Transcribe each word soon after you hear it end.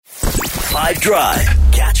5 Drive.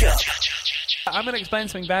 Catch up. I'm going to explain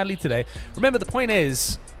something badly today. Remember, the point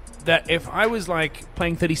is that if I was like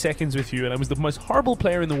playing 30 seconds with you and I was the most horrible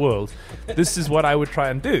player in the world, this is what I would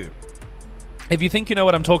try and do. If you think you know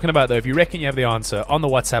what I'm talking about, though, if you reckon you have the answer, on the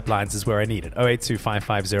WhatsApp lines is where I need it.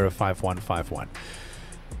 082-550-5151.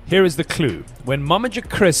 Here is the clue. When Momager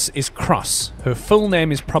Chris is cross, her full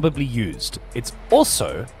name is probably used. It's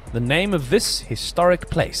also the name of this historic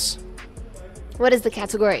place. What is the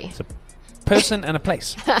category? It's a person and a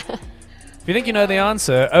place. If you think you know the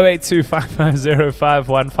answer,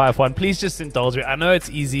 082-550-5151. Please just indulge me. I know it's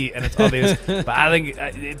easy and it's obvious, but I think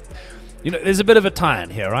there's a bit of a tie-in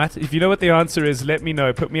here, right? If you know what the answer is, let me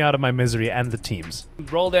know. Put me out of my misery and the teams.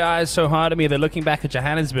 Roll their eyes so hard at me, they're looking back at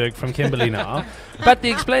Johannesburg from Kimberley now. But the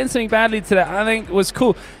explain something badly today, I think, was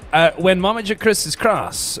cool. When Momager Chris is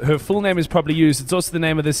cross, her full name is probably used. It's also the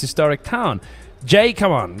name of this historic town. Jay,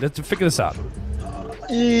 come on, let's figure this out.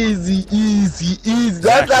 Easy.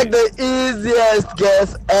 That's like the easiest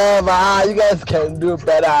guess ever. You guys can do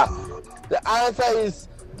better. The answer is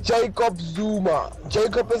Jacob Zuma.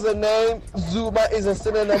 Jacob is a name. Zuma is a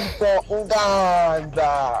synonym for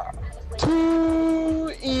Uganda.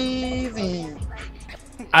 Too easy.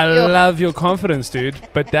 I love your confidence, dude,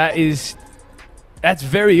 but that's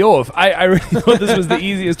very off. I really thought this was the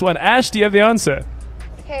easiest one. Ash, do you have the answer?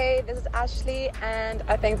 Hey, this is Ashley, and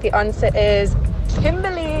I think the answer is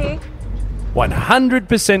Kimberley.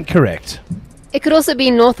 100% correct. It could also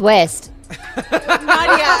be Northwest. Which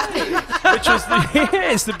was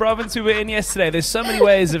the province we were in yesterday. There's so many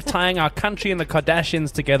ways of tying our country and the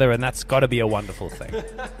Kardashians together, and that's got to be a wonderful thing.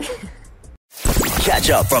 Catch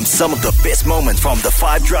up from some of the best moments from the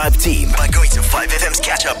 5 Drive team by going to 5FM's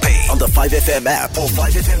catch-up page on the 5FM app or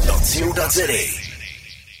 5FM.co.za.